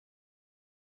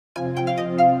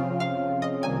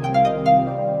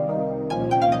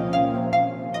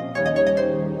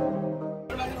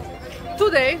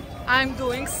today I'm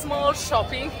doing small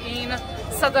shopping in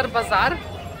Sadar Bazar,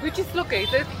 which is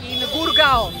located in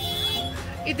Gurgaon.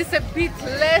 It is a bit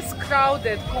less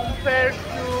crowded compared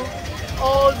to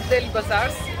all daily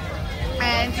bazaars,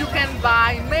 and you can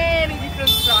buy many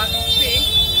different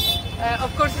things.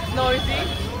 Of course, it's noisy.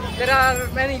 There are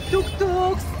many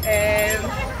tuk-tuks and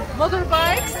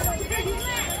motorbikes,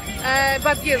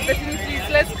 but yes, definitely it's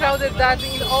less crowded than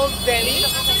in old Delhi.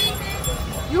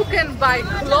 You can buy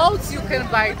clothes, you can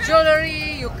buy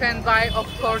jewelry, you can buy, of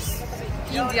course,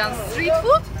 Indian street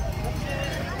food.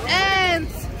 And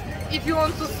if you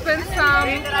want to spend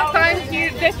some time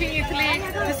here, definitely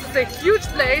this is a huge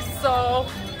place, so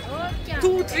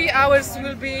 2-3 hours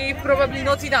will be probably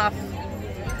not enough.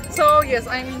 So yes,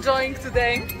 I'm enjoying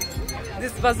today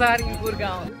this bazaar in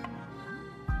Gurgaon.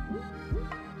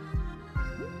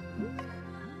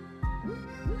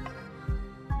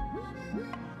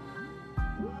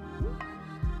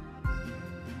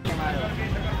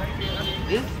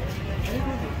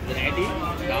 Ready?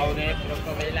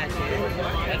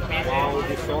 Wow,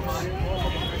 the socks.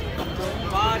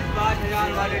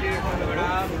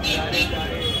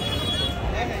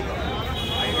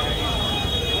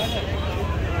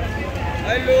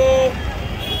 Hello.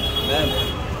 Ma'am,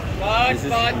 this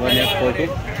is 1 year photo.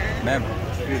 Ma'am,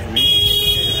 excuse me.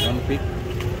 One pic.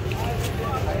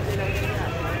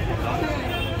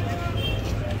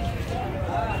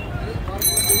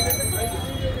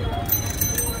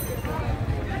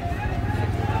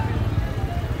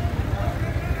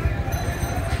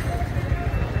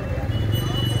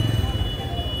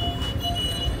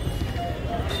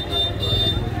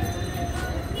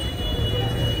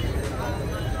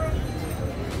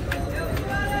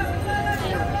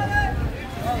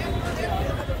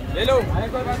 Hello.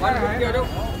 150 hello.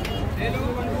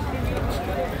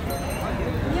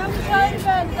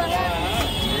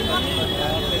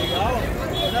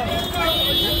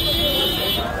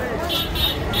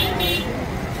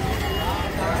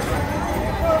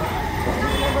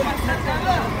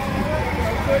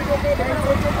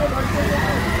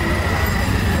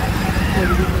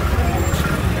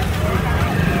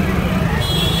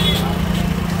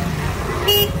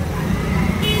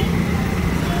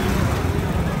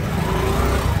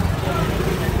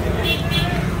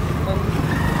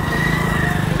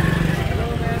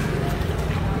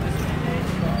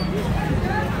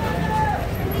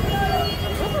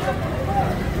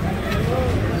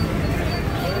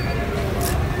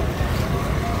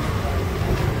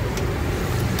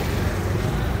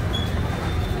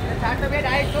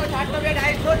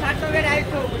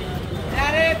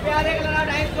 प्यारे colour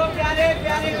 250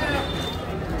 प्यारे colour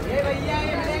ये भैया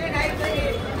ये मिलेंगे 250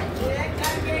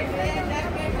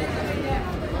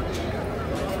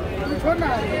 छोड़ना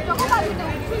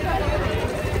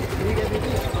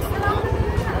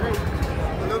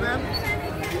hello ma'am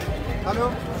hello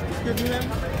excuse me ma'am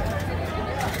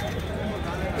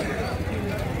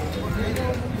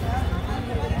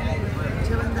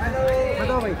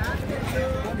बताओ भाई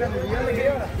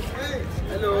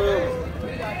hello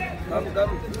come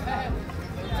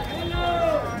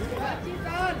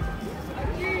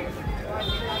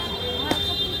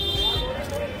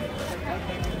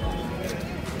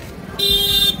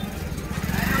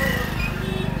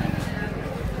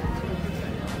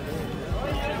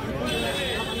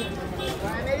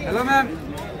hello ma'am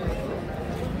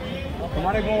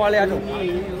हमारे गाँव वाले आ जाओ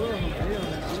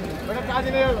बेटा क्या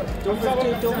देने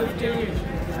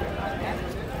 250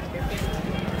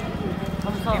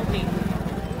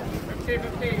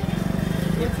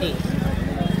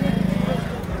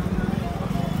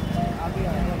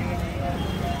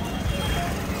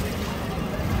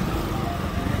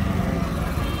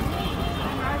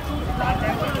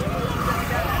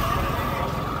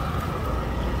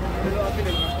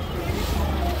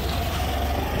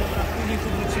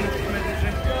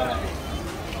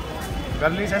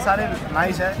 गर्लिश है सारे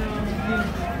नाइस है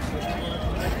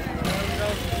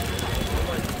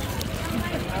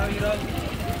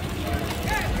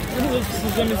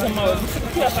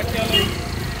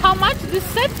How much this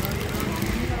set?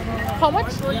 How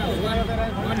much?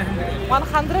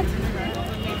 100.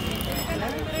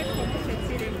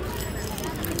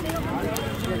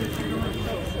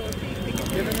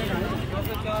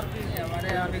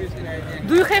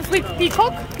 Do you have with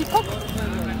peacock? Peacock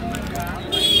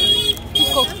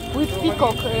with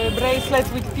peacock, bracelet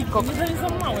with peacock.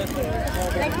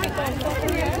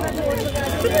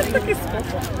 To jest takie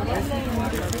spoko.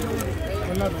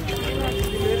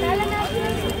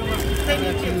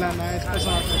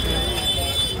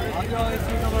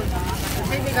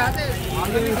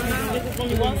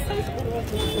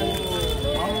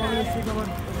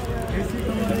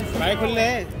 भाई खुल ले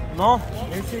No.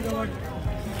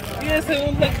 Yes, I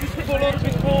want like this color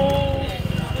because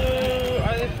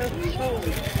I have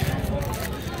chosen.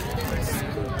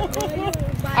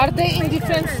 Are they in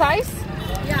different size?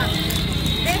 Yeah,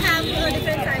 they have different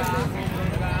sizes.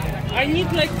 I need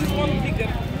like this one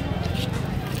bigger.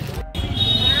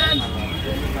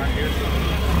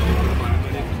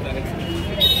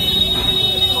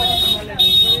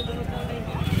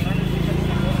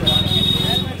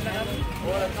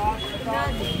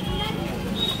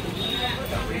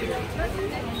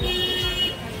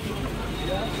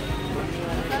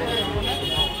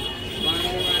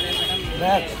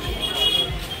 That.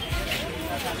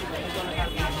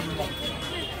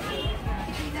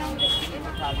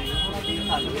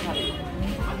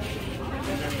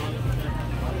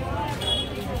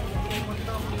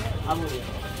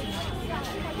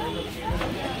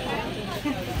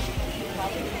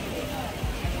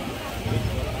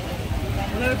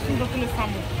 Let's see the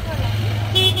family.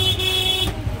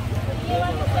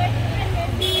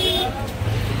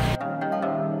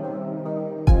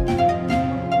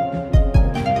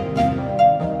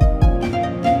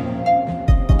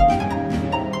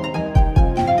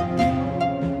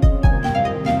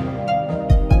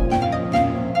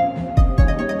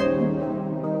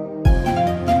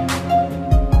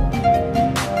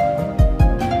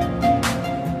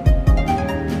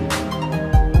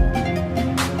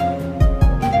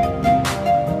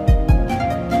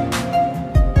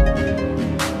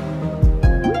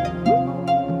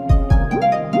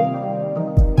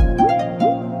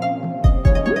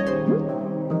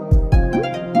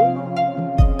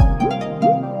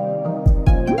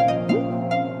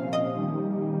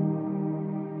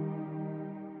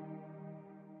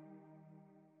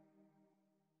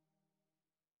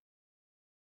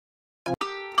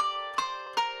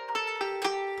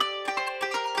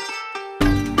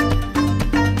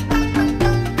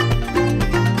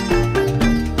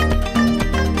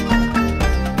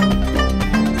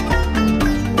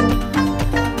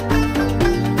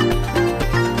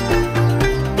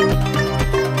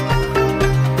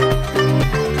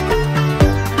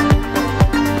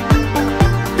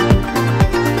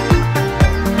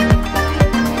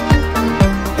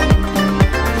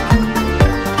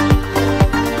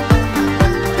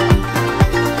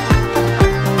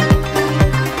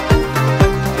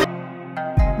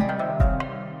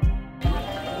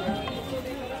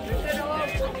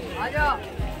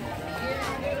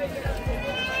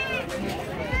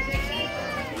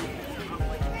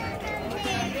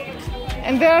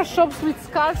 And there are shops with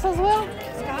scarves as well?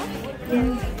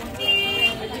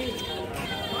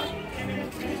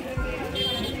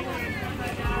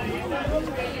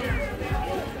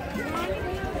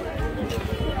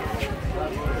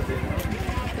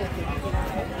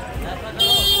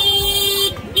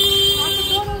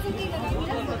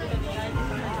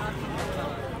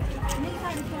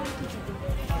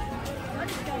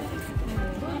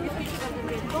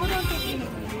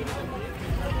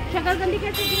 शकरकंदी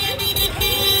कैसे दी है?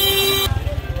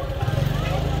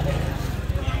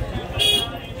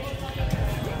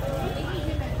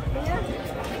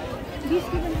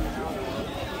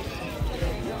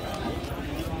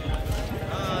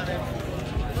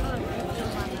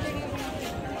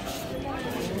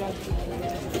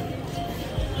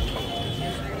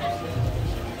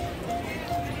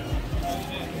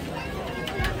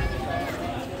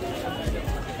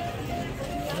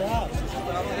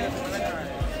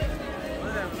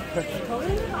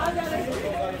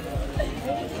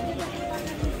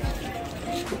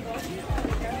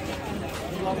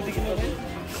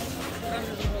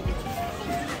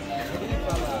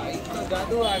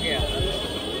 जादू आ गया,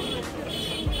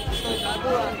 जादू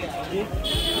आ गया।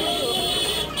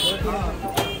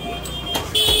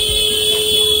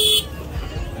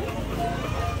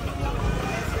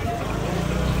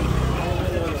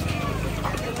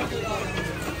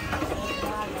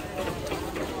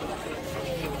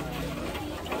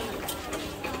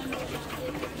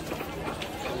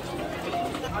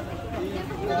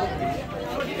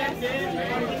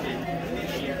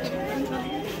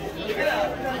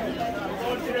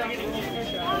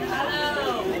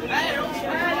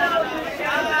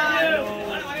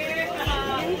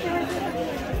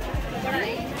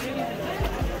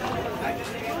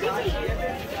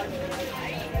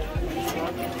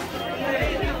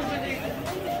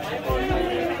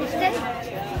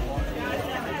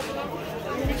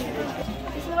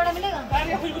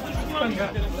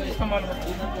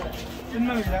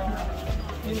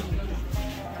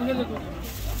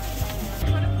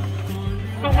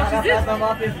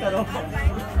 वापस करो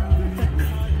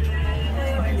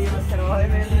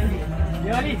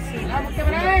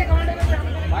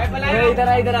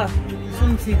इधर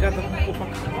सुन सीखा तो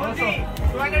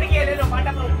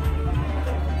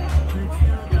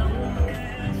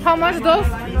How much those?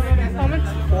 How much?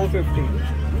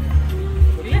 450.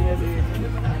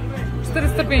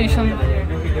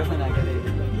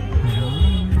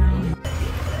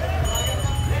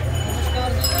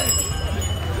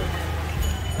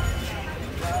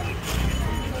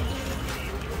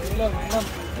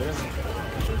 450.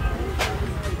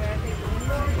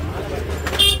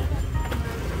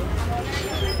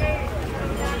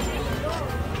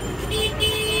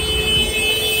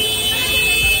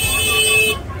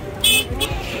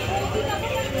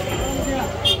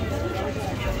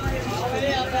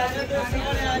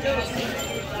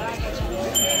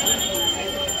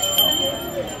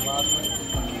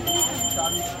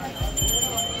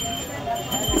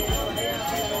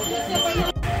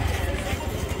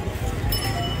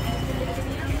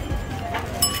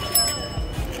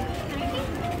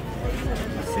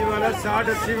 अस्सी वाला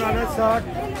 60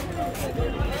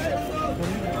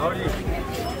 और जी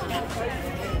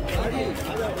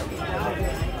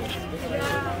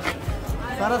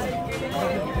सारा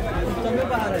समय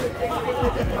बाहर है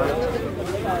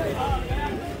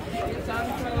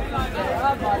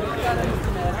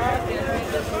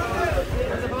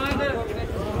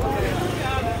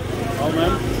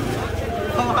मैम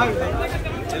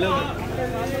हेलो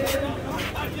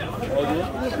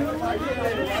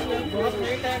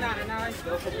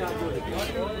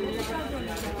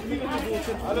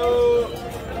हेलो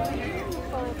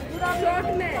पूरा प्लॉट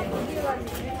में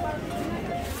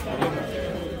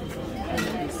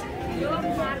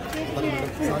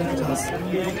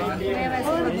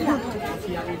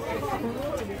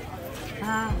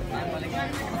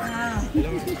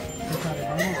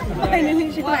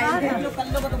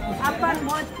अपन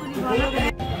भोजपुरी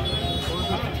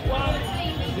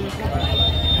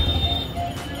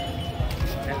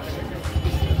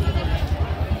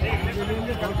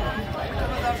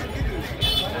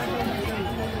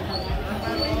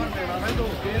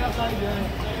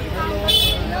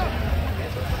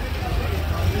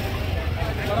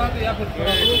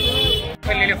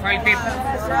ले लो फाइल पे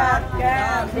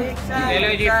ले लो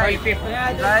जी फाइल पे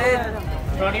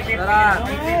थोड़ी पे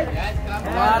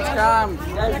पाँच काम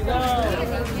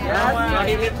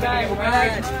थोड़ी पे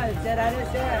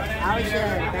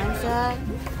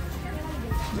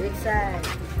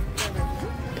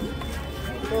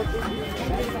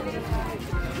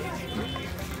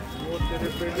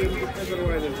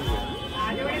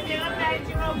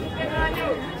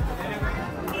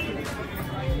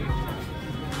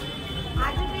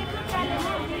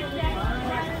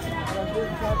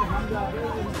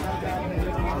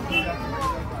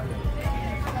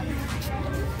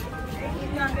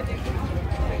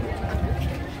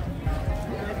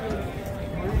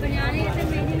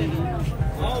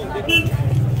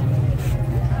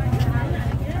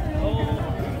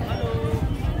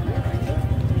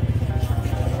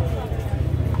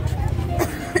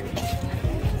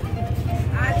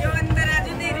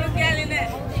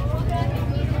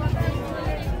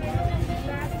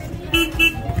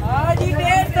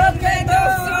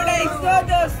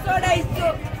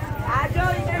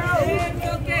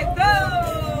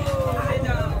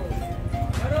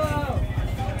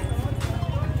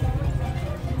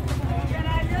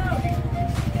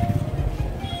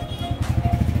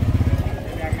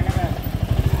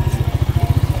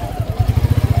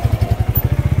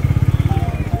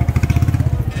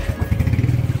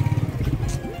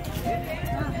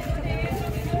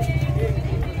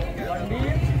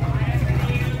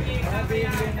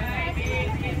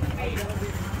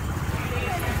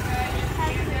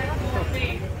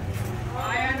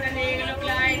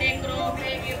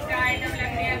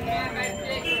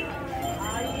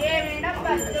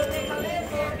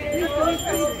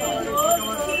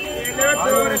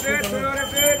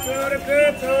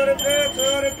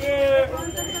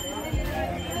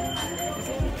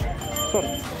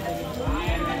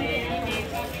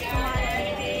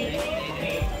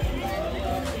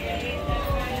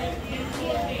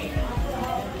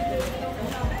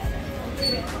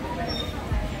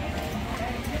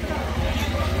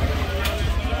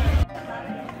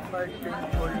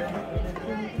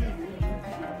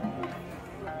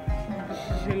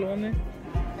Zielony.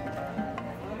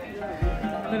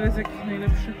 Teraz jakiś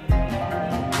najlepszy.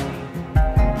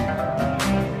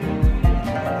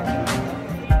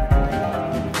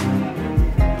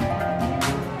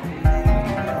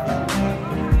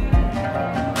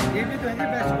 ये भी तो है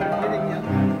बेस्ट पर ये देखिए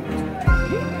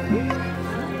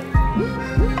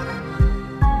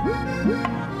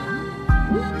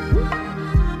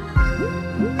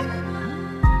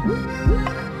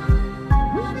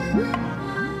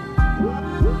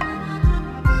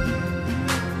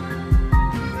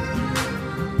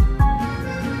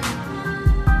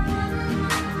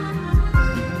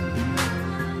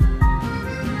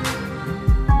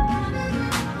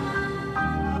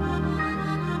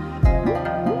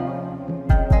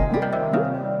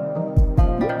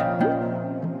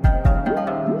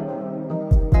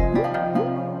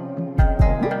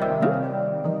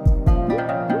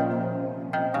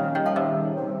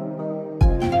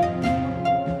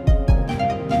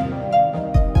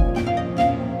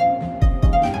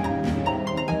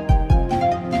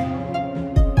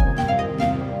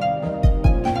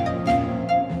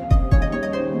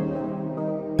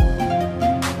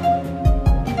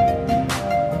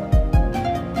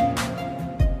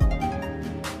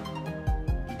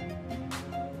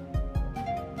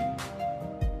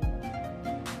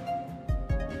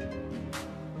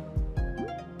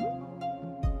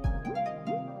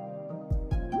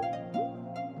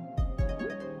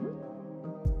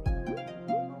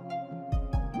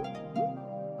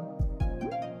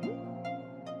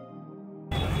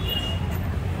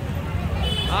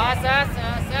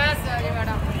ये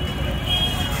madam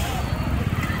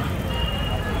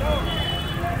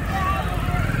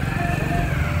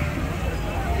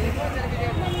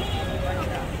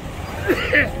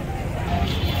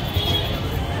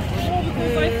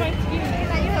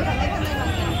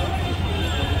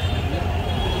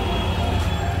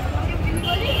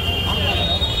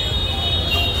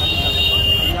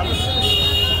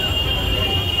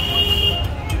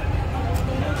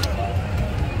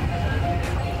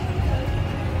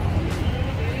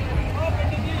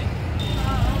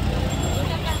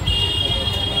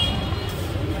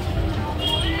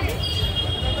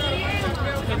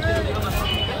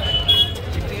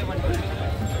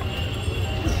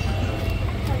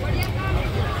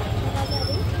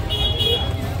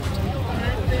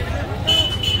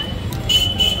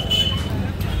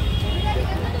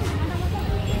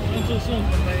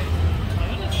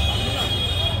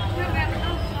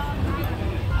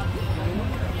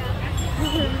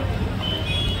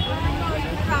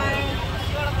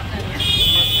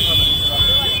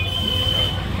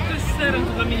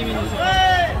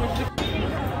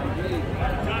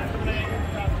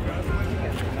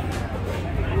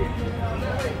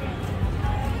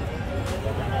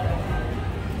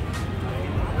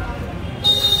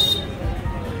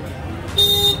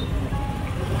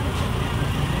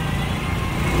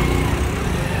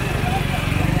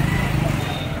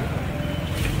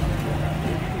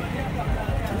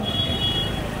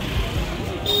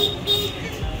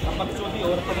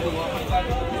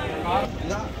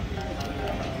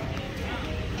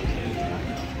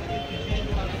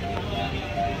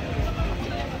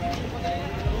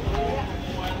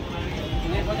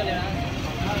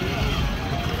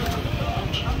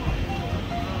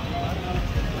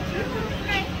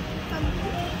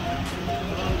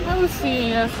I will see,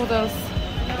 yes, what else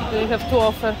they have to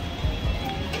offer.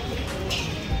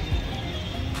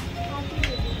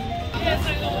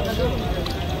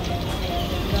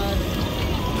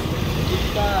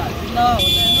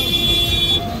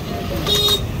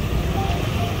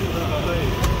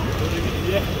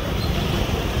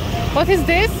 What is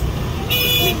this?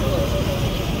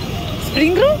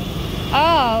 Spring roll?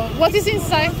 Ah, what is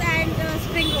inside? And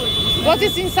spring roll. What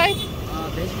is inside?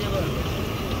 Vegetable.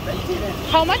 Vegetarian.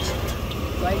 How much?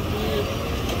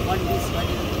 21 piece,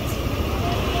 20 rupees.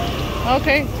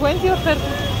 Okay, 20 or 30?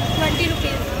 20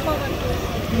 rupees for one.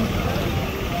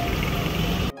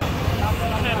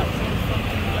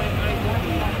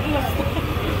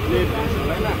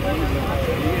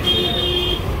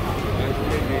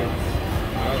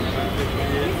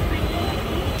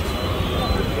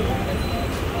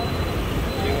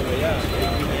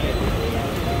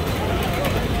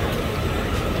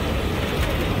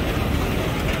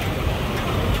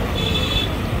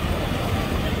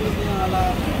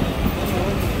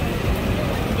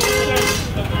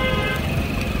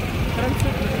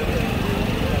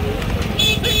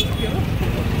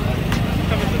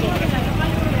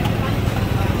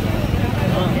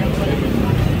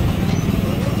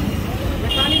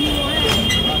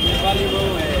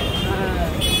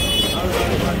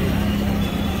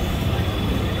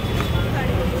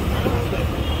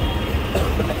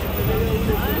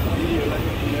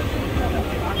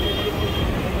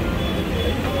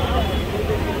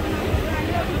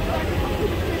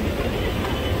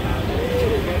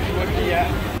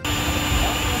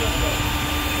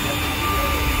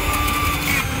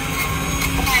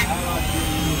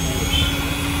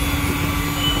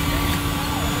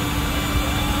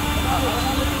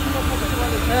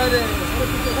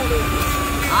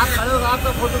 आप खड़े हो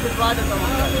आपका photo खिंचवा देता हूँ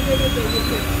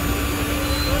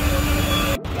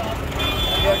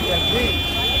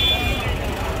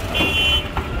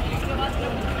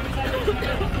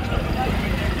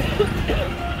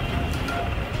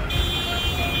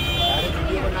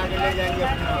video बना के ले जाएंगे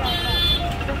अपना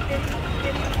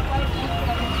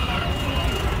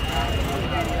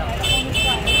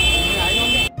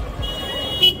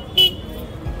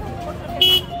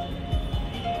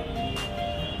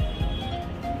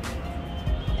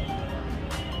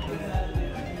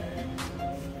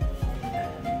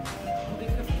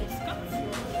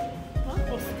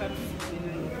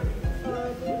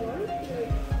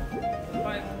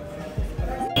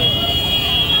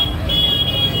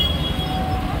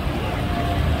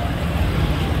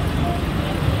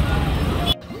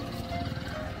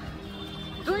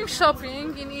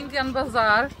Shopping in Indian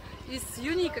Bazar is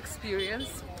unique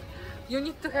experience. You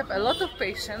need to have a lot of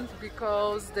patience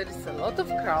because there is a lot of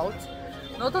crowd,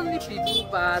 not only people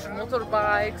but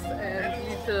motorbikes and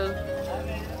little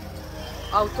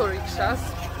auto rickshaws,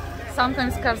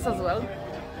 sometimes cars as well,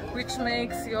 which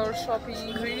makes your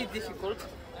shopping really difficult.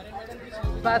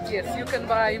 But yes, you can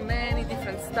buy many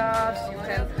different stuff. You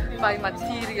can buy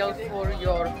material for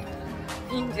your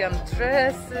Indian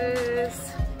dresses,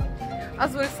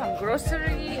 as well as some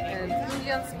grocery and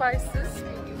Indian spices.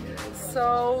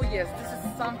 So yes, this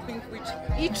is something which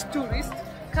each tourist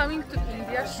coming to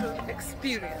India should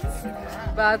experience.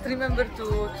 But remember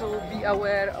to be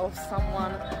aware of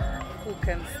someone who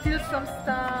can steal some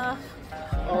stuff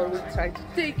or will try to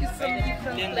take you some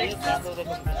different places.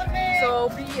 So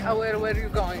be aware where you're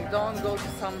going. Don't go to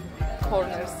some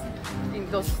corners in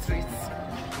those streets.